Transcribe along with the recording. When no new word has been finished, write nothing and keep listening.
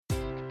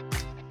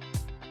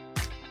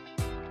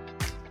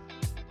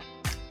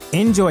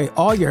Enjoy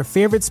all your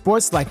favorite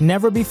sports like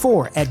never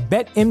before at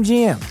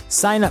BetMGM.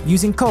 Sign up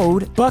using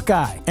code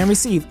Buckeye and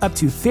receive up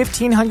to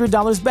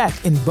 $1,500 back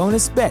in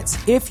bonus bets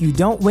if you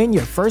don't win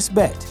your first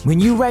bet. When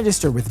you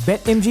register with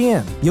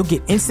BetMGM, you'll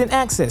get instant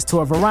access to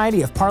a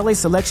variety of parlay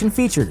selection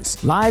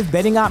features, live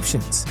betting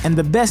options, and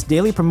the best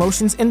daily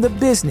promotions in the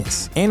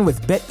business. And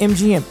with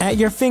BetMGM at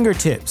your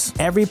fingertips,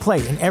 every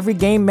play and every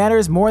game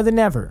matters more than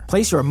ever.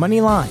 Place your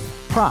money line,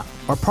 prop,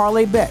 or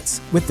parlay bets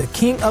with the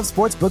king of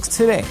sportsbooks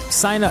today.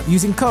 Sign up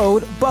using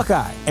code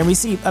Buckeye and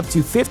receive up to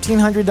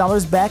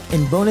 $1,500 back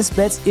in bonus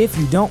bets if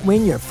you don't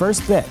win your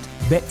first bet.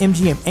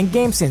 BetMGM and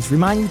GameSense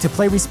remind you to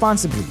play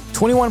responsibly.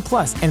 21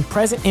 plus and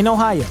present in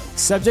Ohio,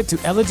 subject to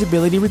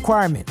eligibility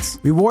requirements.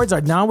 Rewards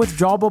are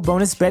non-withdrawable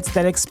bonus bets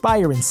that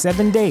expire in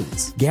 7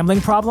 days. Gambling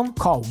problem?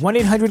 Call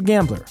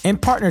 1-800-GAMBLER. In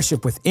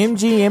partnership with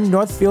MGM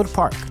Northfield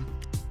Park.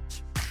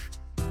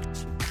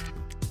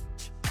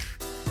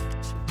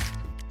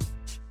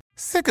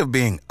 Sick of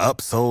being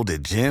upsold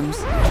at gyms?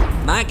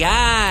 My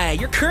guy,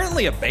 you're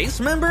currently a base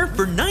member?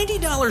 For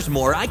 $90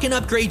 more, I can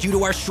upgrade you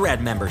to our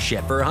Shred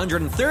membership. For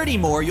 $130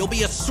 more, you'll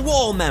be a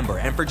Swole member.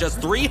 And for just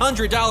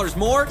 $300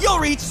 more, you'll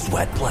reach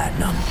Sweat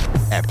Platinum.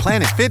 At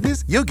Planet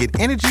Fitness, you'll get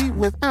energy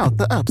without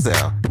the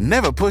upsell.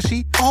 Never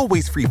pushy,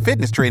 always free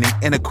fitness training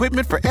and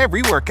equipment for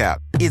every workout.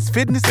 It's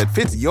fitness that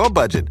fits your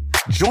budget.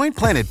 Join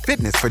Planet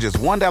Fitness for just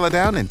 $1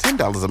 down and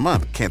 $10 a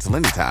month. Cancel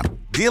anytime.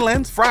 Deal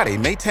ends Friday,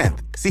 May 10th.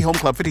 See Home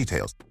Club for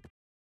details.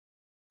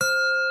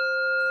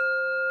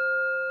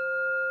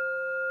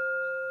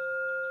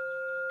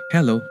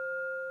 Hello.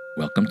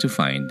 Welcome to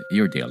Find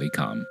Your Daily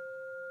Calm.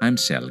 I'm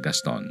Cel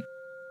Gaston.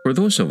 For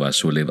those of us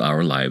who live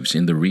our lives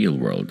in the real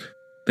world,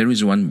 there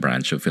is one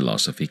branch of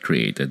philosophy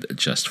created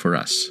just for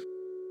us: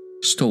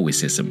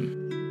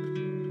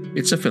 Stoicism.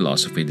 It's a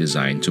philosophy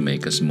designed to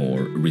make us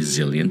more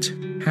resilient,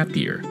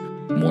 happier,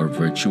 more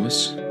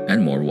virtuous,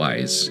 and more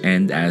wise,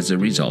 and as a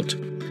result,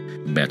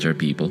 better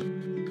people,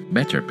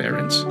 better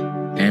parents,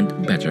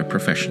 and better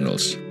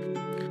professionals.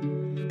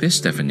 This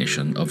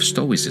definition of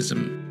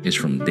Stoicism is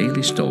from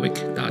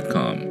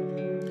dailystoic.com.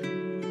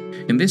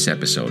 In this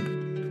episode,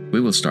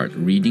 we will start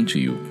reading to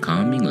you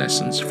calming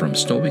lessons from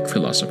Stoic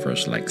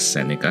philosophers like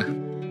Seneca,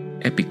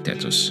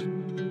 Epictetus,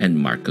 and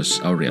Marcus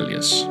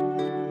Aurelius.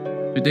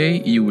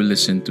 Today, you will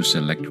listen to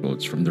select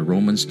quotes from the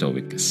Roman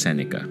Stoic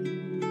Seneca.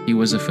 He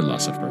was a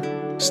philosopher,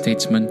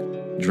 statesman,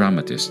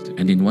 dramatist,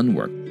 and in one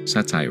work,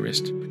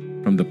 satirist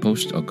from the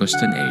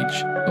post-Augustan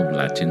age of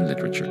Latin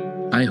literature.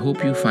 I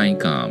hope you find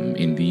calm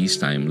in these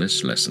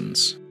timeless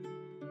lessons.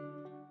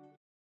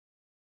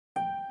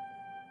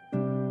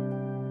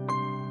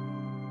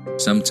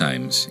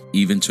 Sometimes,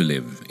 even to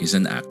live is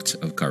an act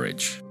of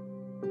courage.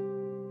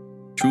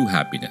 True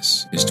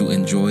happiness is to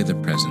enjoy the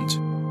present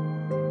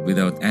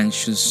without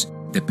anxious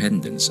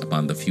dependence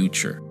upon the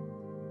future,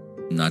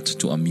 not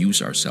to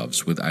amuse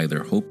ourselves with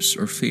either hopes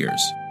or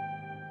fears,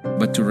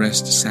 but to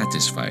rest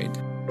satisfied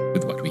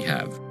with what we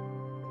have,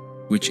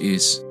 which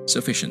is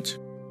sufficient.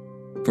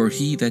 For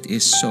he that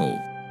is so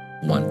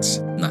wants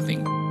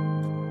nothing.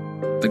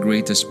 The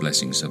greatest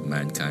blessings of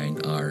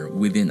mankind are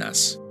within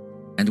us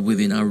and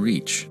within our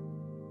reach.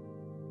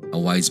 A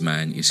wise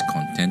man is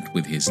content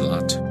with his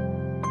lot,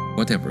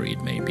 whatever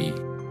it may be,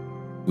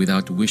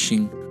 without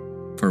wishing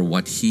for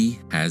what he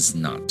has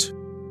not.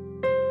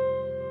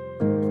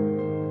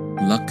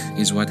 Luck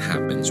is what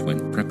happens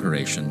when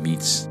preparation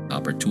meets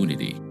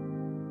opportunity.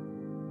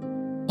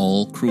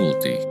 All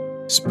cruelty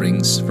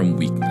springs from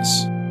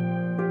weakness.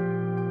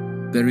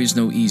 There is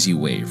no easy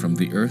way from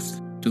the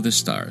earth to the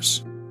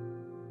stars.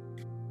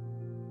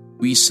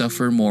 We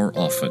suffer more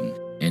often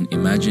in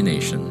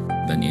imagination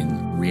than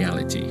in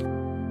reality.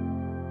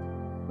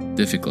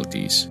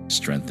 Difficulties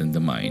strengthen the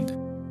mind,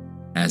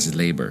 as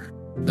labor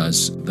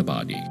does the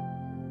body.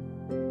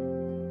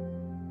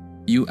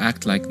 You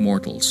act like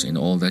mortals in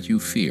all that you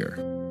fear,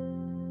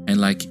 and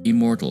like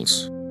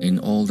immortals in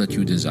all that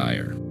you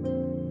desire.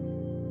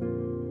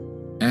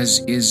 As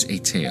is a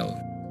tale,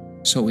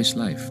 so is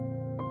life.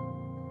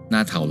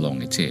 Not how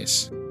long it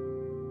is,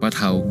 but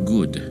how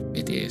good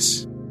it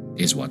is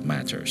what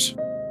matters.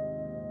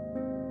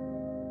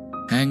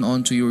 Hang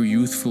on to your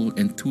youthful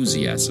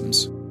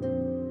enthusiasms.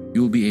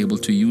 You'll be able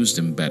to use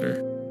them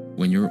better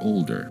when you're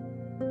older.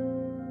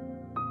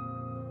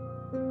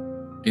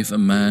 If a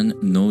man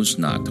knows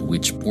not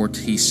which port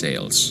he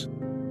sails,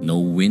 no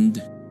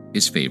wind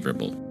is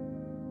favorable.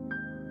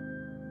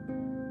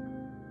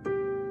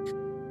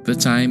 The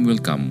time will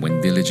come when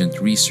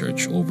diligent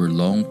research over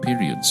long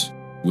periods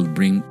will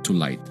bring to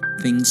light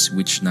things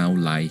which now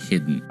lie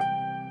hidden.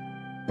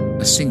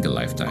 A single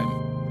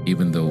lifetime,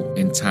 even though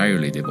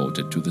entirely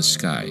devoted to the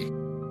sky,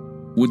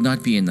 would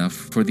not be enough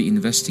for the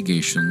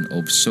investigation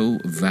of so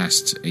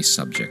vast a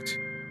subject.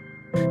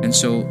 And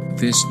so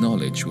this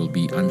knowledge will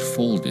be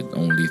unfolded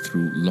only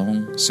through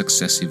long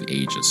successive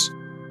ages.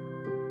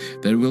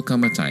 There will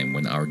come a time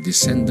when our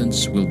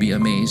descendants will be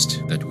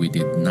amazed that we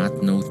did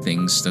not know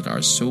things that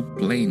are so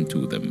plain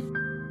to them.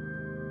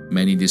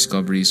 Many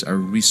discoveries are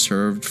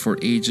reserved for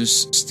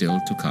ages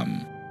still to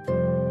come,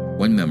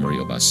 when memory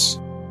of us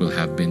will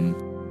have been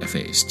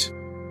effaced.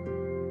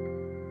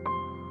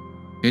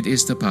 It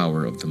is the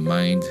power of the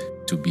mind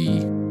to be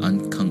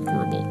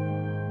unconquerable.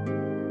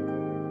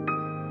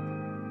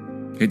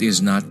 It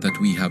is not that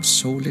we have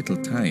so little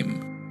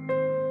time,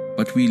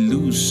 but we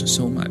lose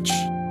so much.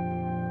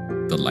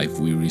 The life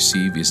we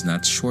receive is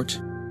not short,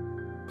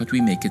 but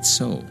we make it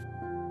so.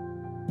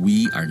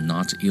 We are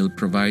not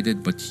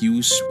ill-provided, but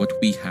use what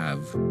we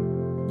have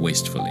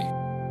wastefully.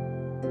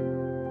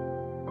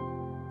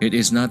 It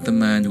is not the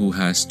man who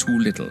has too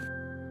little,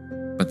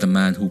 but the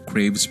man who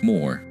craves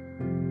more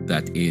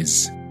that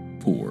is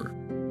poor.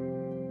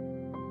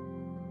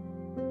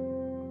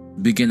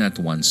 Begin at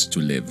once to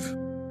live,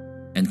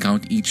 and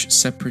count each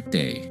separate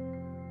day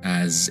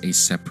as a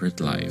separate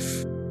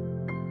life.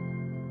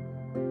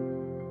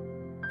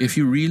 If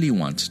you really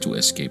want to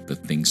escape the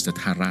things that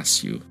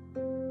harass you,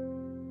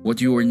 what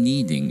you are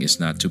needing is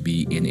not to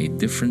be in a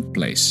different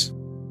place,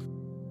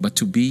 but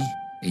to be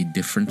a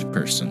different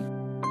person.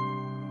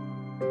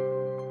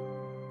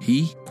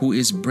 He who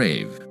is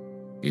brave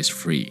is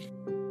free.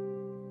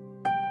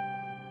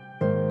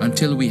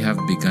 Until we have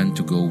begun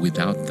to go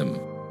without them,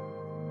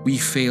 we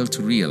fail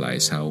to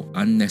realize how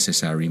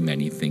unnecessary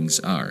many things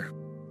are.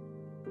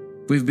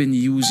 We've been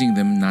using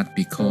them not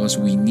because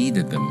we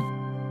needed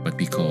them, but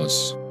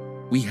because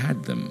we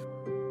had them.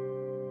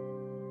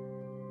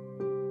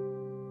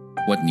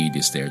 What need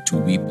is there to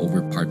weep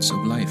over parts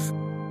of life?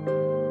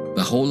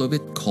 The whole of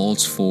it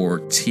calls for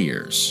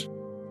tears.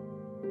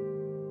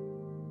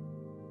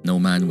 No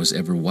man was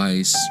ever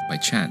wise by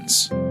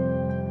chance.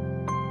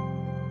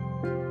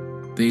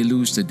 They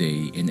lose the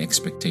day in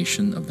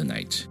expectation of the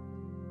night,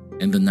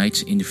 and the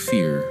night in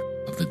fear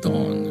of the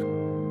dawn.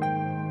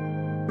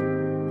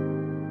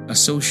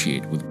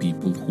 Associate with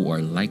people who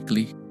are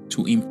likely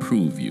to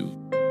improve you.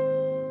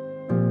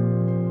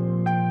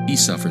 He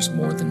suffers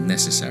more than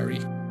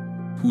necessary,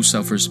 who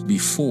suffers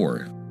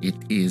before it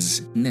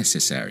is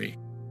necessary.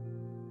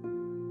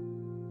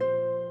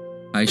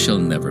 I shall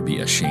never be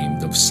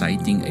ashamed of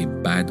citing a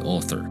bad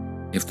author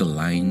if the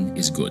line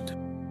is good.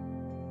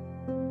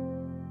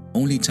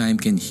 Only time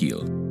can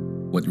heal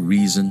what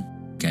reason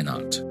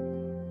cannot.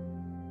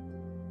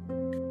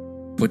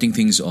 Putting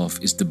things off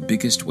is the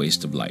biggest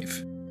waste of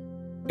life.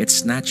 It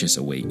snatches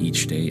away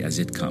each day as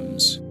it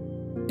comes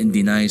and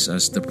denies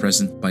us the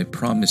present by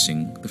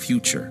promising the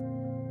future.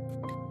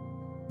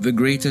 The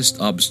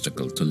greatest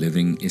obstacle to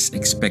living is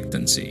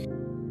expectancy,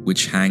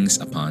 which hangs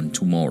upon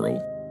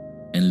tomorrow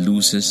and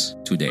loses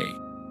today.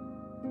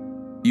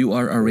 You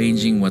are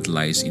arranging what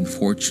lies in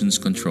fortune's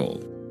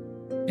control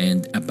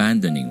and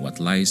abandoning what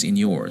lies in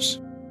yours.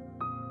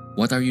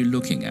 What are you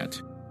looking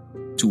at?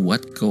 To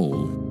what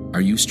goal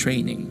are you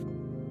straining?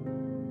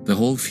 The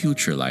whole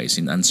future lies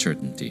in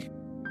uncertainty.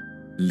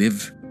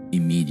 Live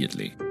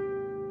immediately.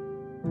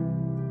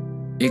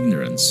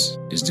 Ignorance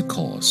is the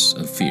cause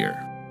of fear.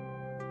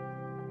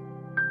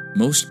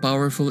 Most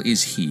powerful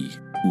is he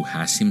who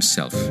has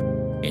himself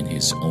in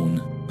his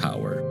own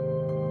power.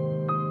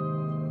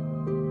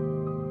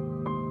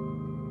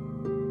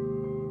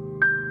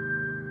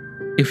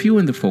 If you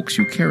and the folks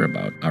you care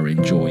about are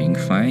enjoying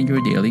Find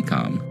Your Daily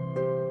Calm,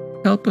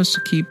 help us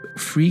keep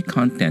free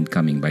content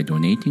coming by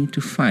donating to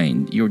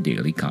Find Your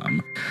Daily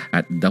Calm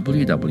at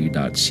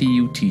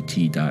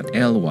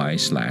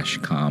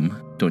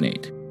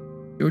www.cutt.ly/calmdonate.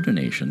 Your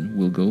donation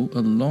will go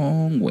a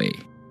long way.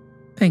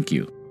 Thank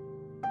you.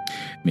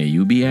 May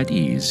you be at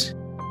ease,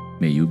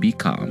 may you be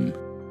calm,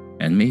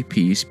 and may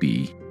peace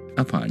be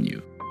upon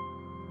you.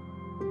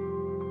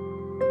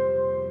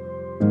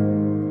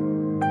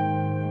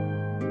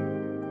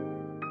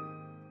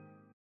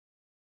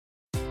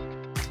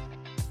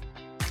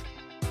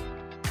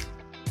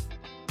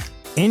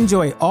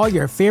 Enjoy all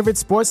your favorite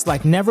sports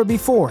like never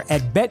before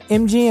at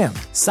BetMGM.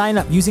 Sign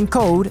up using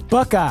code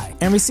Buckeye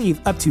and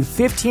receive up to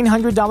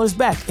 $1,500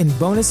 back in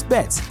bonus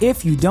bets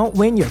if you don't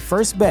win your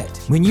first bet.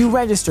 When you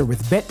register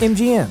with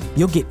BetMGM,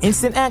 you'll get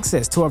instant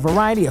access to a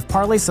variety of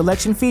parlay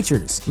selection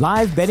features,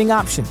 live betting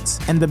options,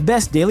 and the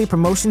best daily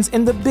promotions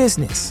in the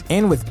business.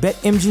 And with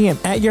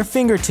BetMGM at your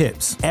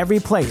fingertips,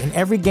 every play and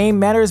every game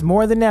matters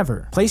more than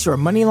ever. Place your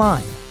money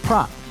line,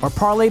 prop, or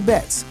parlay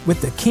bets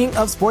with the king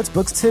of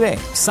sportsbooks today.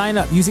 Sign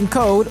up using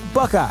code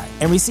Buckeye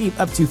and receive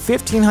up to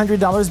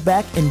 $1,500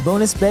 back in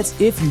bonus bets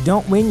if you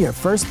don't win your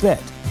first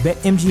bet.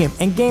 BetMGM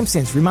and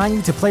GameSense remind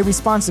you to play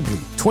responsibly.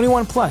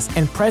 21 plus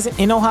and present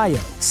in Ohio,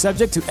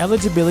 subject to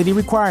eligibility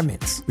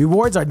requirements.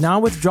 Rewards are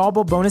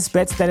non-withdrawable bonus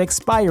bets that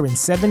expire in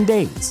 7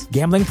 days.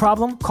 Gambling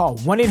problem? Call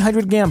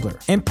 1-800-GAMBLER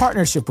in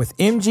partnership with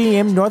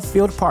MGM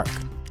Northfield Park.